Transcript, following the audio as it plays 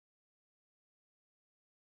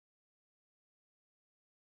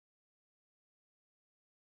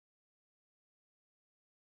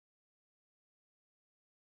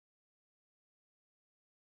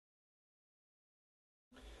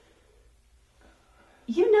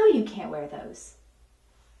You know you can't wear those.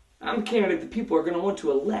 I'm a candidate the people are going to want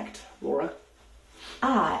to elect, Laura.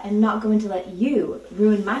 I am not going to let you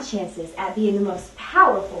ruin my chances at being the most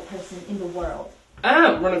powerful person in the world.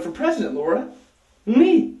 I'm running for president, Laura.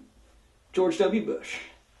 Me, George W. Bush,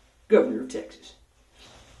 governor of Texas.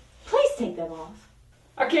 Please take them off.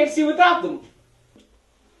 I can't see without them.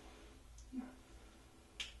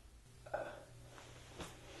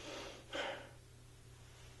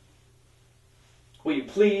 Will you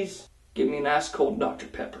please give me an ice cold Dr.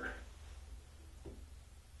 Pepper?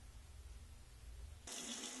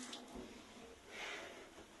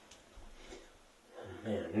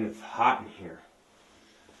 Man, it's hot in here.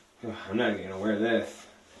 Ugh, I'm not even gonna wear this.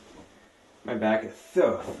 My back is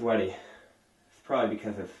so sweaty. It's probably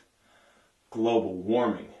because of global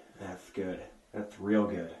warming. That's good. That's real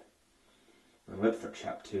good. My lips are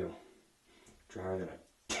chapped too. Drier than a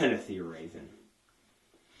Tennessee raisin.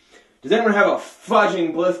 Does anyone have a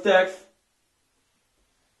fudging Blistex?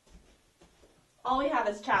 All we have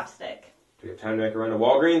is chapstick. Do we have time to make a run to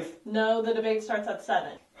Walgreens? No, the debate starts at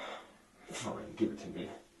 7. Fine, give it to me.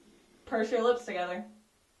 Purse your lips together.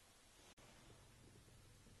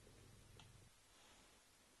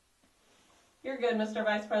 You're good, Mr.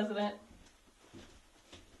 Vice President.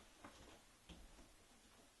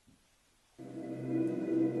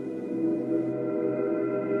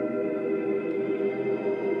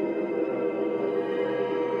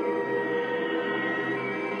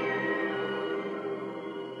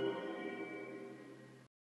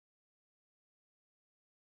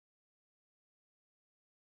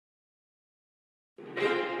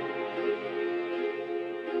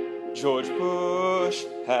 George Bush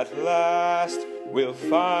at last will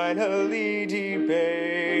finally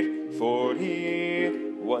debate.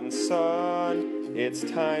 41 son, it's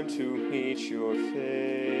time to meet your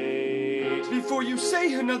fate. Before you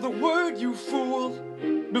say another word, you fool,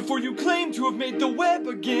 before you claim to have made the web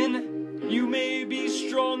again, you may be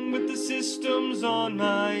strong, but the system's on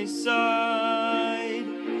my side.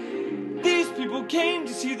 These people came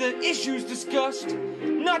to see the issues discussed,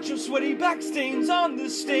 not your sweaty back stains on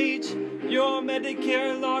the stage. Your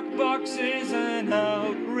Medicare lockbox is an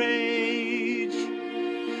outrage.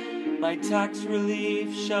 My tax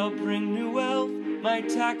relief shall bring new wealth. My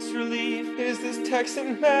tax relief. Is this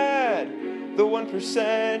Texan mad? The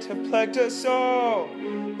 1% have plagued us all.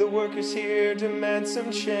 The workers here demand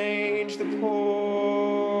some change. The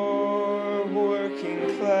poor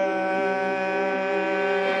working class.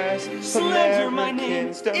 Slander my name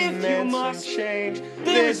if you must. Change.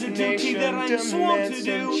 There's a duty that I'm sworn to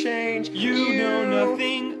do. Change. You know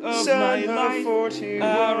nothing of my life. 41.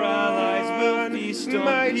 Our allies will feast on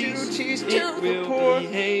my peace. duties It to the will poor. be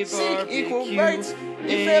a Seek equal barbecue, rights.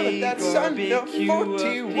 You feel it, that son of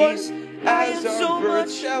 41. As our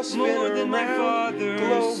birth shall spin than my around, father's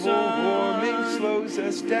global son. warming slows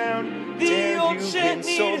us down. The Damn, old you've shan't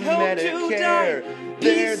been sold need help to Medicare. die.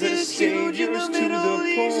 They're Peace the is huge in the saviors to Middle the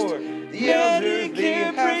East. poor. The elderly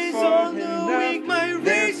Medicare have preys fought on the enough. weak. My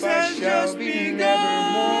Their race fight has shall just be begun.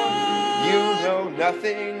 nevermore. You know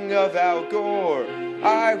nothing of Al Gore.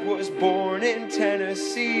 I was born in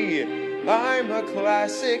Tennessee. I'm a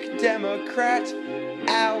classic Democrat.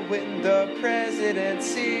 I'll win the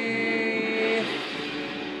presidency.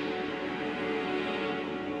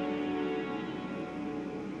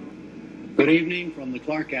 Good evening from the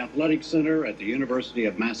Clark Athletic Center at the University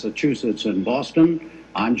of Massachusetts in Boston.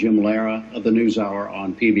 I'm Jim Lara of the NewsHour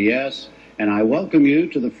on PBS, and I welcome you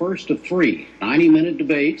to the first of 3 90-minute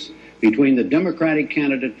debates between the Democratic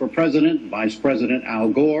candidate for president, Vice President Al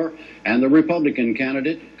Gore, and the Republican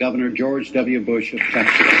candidate, Governor George W. Bush of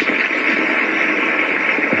Texas.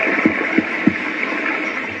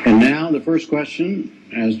 And now the first question,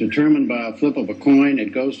 as determined by a flip of a coin,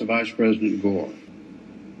 it goes to Vice President Gore.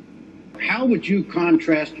 How would you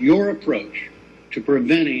contrast your approach to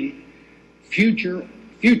preventing future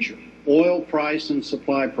oil price and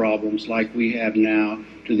supply problems like we have now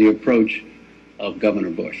to the approach of Governor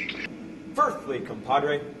Bush? Firstly,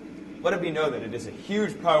 compadre, let it be known that it is a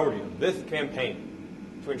huge priority of this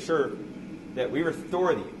campaign to ensure that we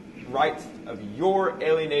restore the rights of your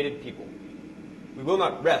alienated people. We will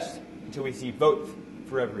not rest until we see votes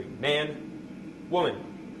for every man,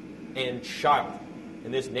 woman, and child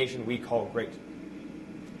in this nation we call great.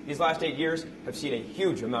 These last 8 years have seen a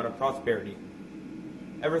huge amount of prosperity.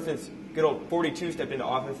 Ever since good old 42 stepped into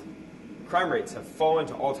office, crime rates have fallen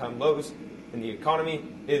to all-time lows, and the economy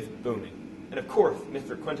is booming. And of course,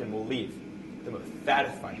 Mr. Clinton will leave the most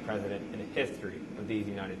satisfied president in the history of these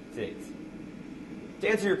United States. To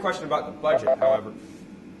answer your question about the budget, however,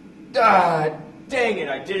 dang it,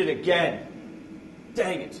 I did it again.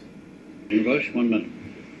 Dang it. Bush, 1 minute.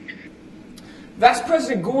 Vice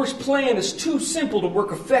President Gore's plan is too simple to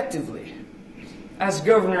work effectively. As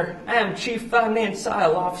governor, I am chief financial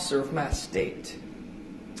officer of my state.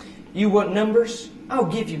 You want numbers? I'll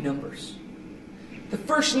give you numbers. The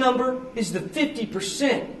first number is the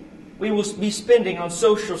 50% we will be spending on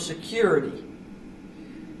Social Security.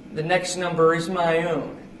 The next number is my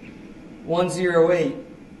own,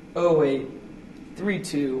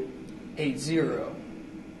 108083280.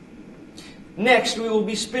 Next, we will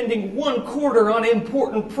be spending 1/4 on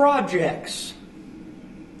important projects.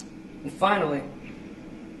 And finally,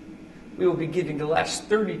 we will be giving the last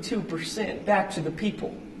 32% back to the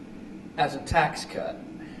people as a tax cut.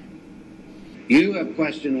 You have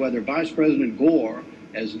questioned whether Vice President Gore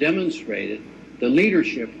has demonstrated the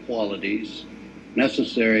leadership qualities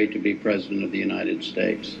necessary to be President of the United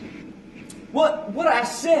States. What I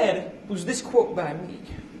said was this quote by me.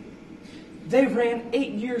 They ran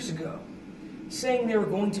 8 years ago saying they were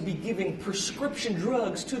going to be giving prescription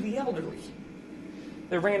drugs to the elderly.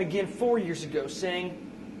 They ran again 4 years ago saying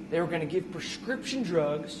they were going to give prescription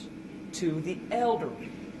drugs to the elderly.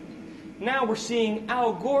 Now we're seeing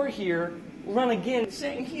Al Gore here run again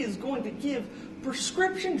saying he is going to give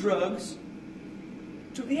prescription drugs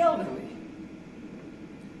to the elderly.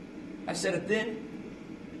 I said it then.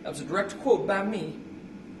 That was a direct quote by me,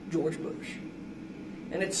 George Bush.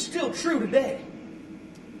 And it's still true today.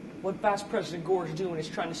 What Vice President Gore is doing is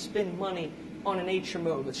trying to spend money on an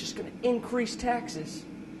HMO that's just going to increase taxes.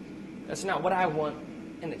 That's not what I want,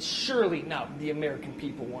 and it's surely not what the American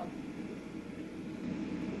people want.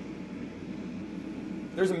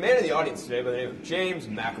 There's a man in the audience today by the name of James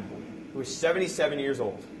McAvoy, who is 77 years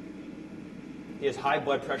old. He has high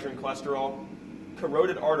blood pressure and cholesterol,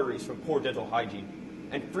 corroded arteries from poor dental hygiene,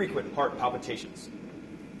 and frequent heart palpitations.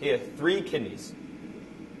 He has 3 kidneys,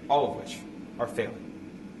 all of which are failing.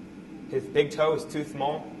 His big toe is too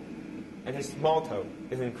small, and his small toe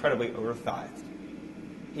is incredibly oversized.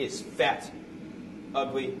 He is fat,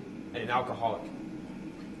 ugly, and an alcoholic.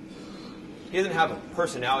 He doesn't have a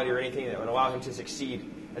personality or anything that would allow him to succeed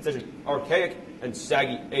at such an archaic and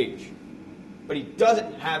saggy age. But he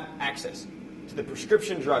doesn't have access to the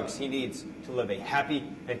prescription drugs he needs to live a happy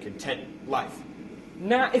and content life.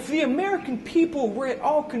 Now, if the American people were at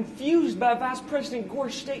all confused by Vice President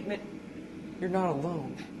Gore's statement, you're not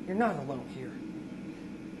alone. You're not alone here.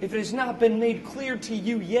 If it has not been made clear to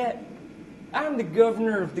you yet, I'm the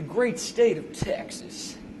governor of the great state of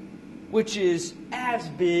Texas, which is as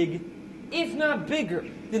big, if not bigger,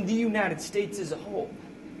 than the United States as a whole.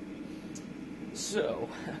 So,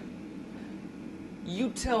 you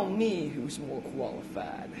tell me who's more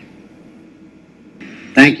qualified.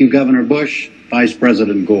 Thank you, Governor Bush, Vice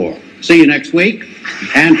President Gore. See you next week.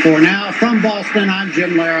 And for now, from Boston, I'm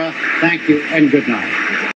Jim Lara. Thank you and good night.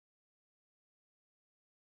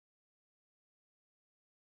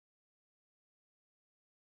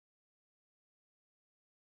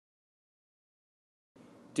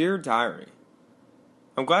 Dear Diary,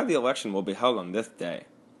 I'm glad the election will be held on this day,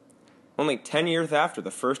 only 10 years after the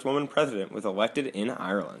first woman president was elected in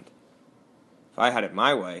Ireland. If I had it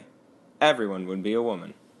my way, everyone would be a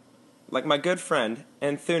woman, like my good friend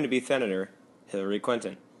and soon-to-be Senator Hillary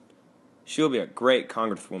Clinton. She'll be a great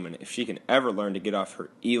congresswoman if she can ever learn to get off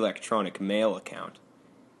her electronic mail account.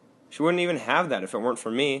 She wouldn't even have that if it weren't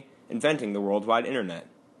for me inventing the worldwide internet.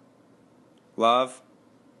 Love,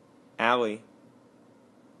 Allie.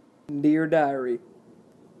 Dear Diary,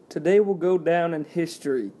 today will go down in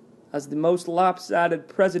history as the most lopsided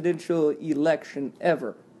presidential election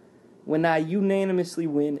ever, when I unanimously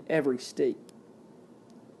win every state.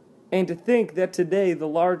 And to think that today the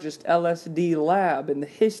largest LSD lab in the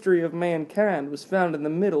history of mankind was found in the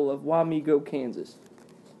middle of Y2K, Kansas.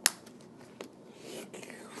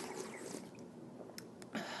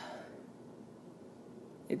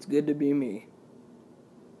 It's good to be me.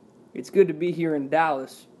 It's good to be here in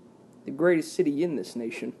Dallas, the greatest city in this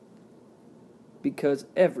nation. Because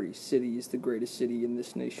every city is the greatest city in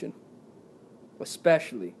this nation.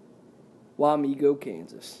 Especially Y2K,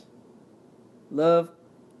 Kansas. Love,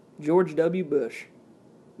 George W. Bush,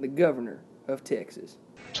 the governor of Texas.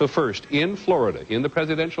 So first, in Florida, in the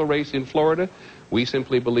presidential race in Florida, we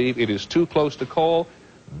simply believe it is too close to call.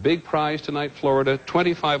 Big prize tonight, Florida,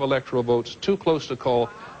 25 electoral votes, too close to call.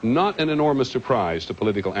 Not an enormous surprise to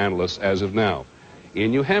political analysts as of now.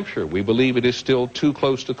 In New Hampshire, we believe it is still too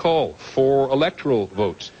close to call. 4 electoral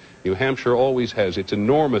votes. New Hampshire always has its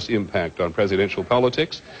enormous impact on presidential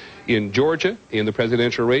politics. In Georgia, in the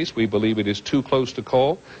presidential race, we believe it is too close to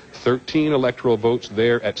call. 13 electoral votes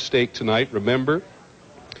there at stake tonight. Remember,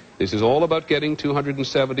 this is all about getting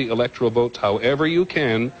 270 electoral votes however you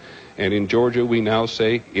can. And in Georgia, we now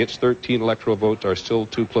say its 13 electoral votes are still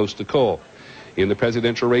too close to call. In the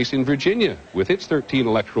presidential race in Virginia, with its 13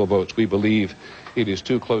 electoral votes, we believe it is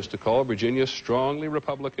too close to call. Virginia strongly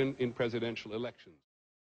Republican in presidential elections.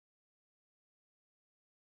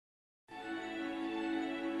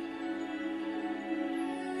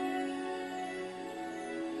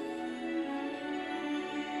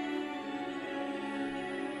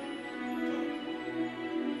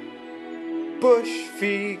 Bush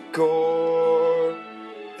v. Gore.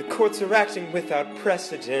 The courts are acting without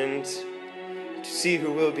precedent to see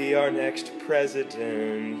who will be our next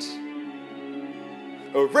president.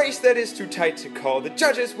 A race that is too tight to call. The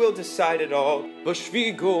judges will decide it all. Bush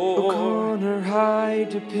v. Gore. O'Connor, I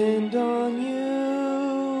depend on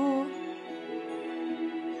you.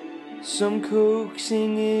 Some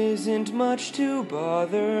coaxing isn't much to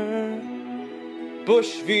bother.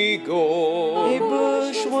 Bush v. Gore. A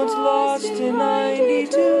Bush once lost in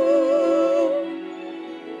 92,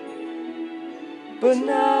 but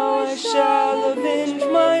now I shall avenge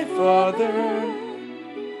my father.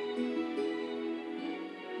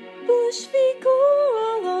 Bush v. Gore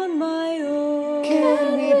all on my own.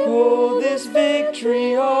 Can we pull this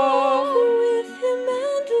victory off? With him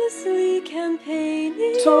endlessly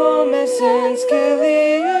campaigning. Thomas and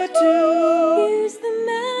Scalia too. Here's the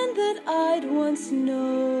man that I'd once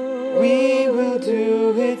known. We will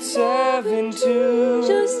do it 7-2.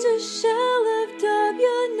 Just a shell of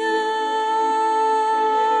W now.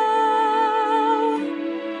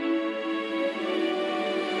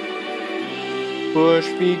 Bush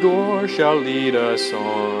v. Gore shall lead us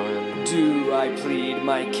on Do I plead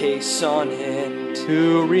my case on hint?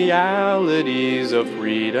 to realities of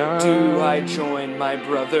freedom. Do I join my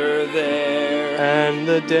brother there? And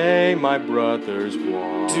the day my brothers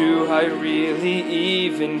won. Do I really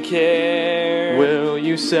even care? Will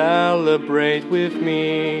you celebrate with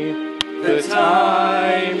me? The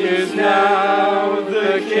time is now,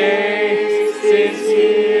 the case is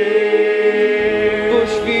here.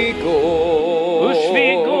 Bush v. Gore. Bush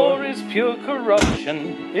v. Gore is pure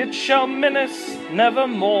corruption. It shall menace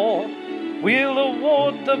nevermore. We'll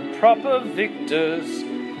award the proper victors.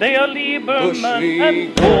 They are Lieberman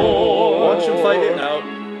and Gore. Watch them fight it out.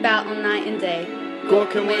 Battle night and day. Gore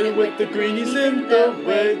can win it with the greenies in the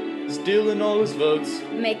way. Stealing all his votes.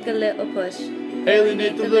 Make a little push.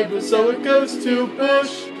 Alienate the liberals, so it goes to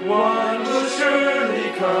Bush. One will surely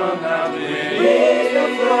come out big. Raise the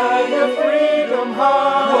flag of freedom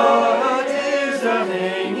high. What is a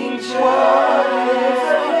hanging child?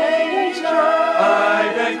 I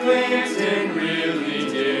bet Clinton really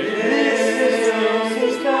did. This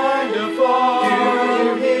is kind of far. Do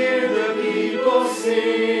you hear the people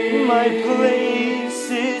sing? My place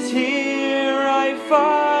is here. I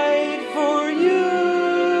fight for you.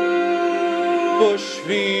 Bush v.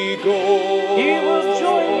 Gore. He will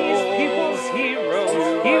join these people's heroes.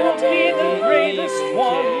 He will be the greatest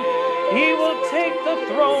one. He will take the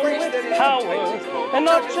throne with power, and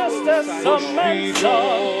not just as some man's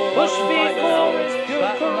son. Bush v. Gore is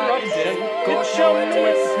pure corruption. It shall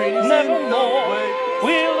miss nevermore.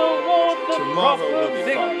 We'll award the proper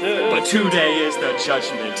victors. But today is the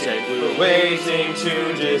judgment day. We're waiting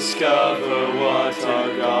to discover what our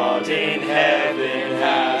God in heaven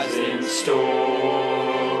has in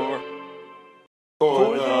store.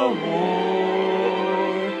 For the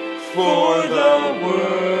war, for the world.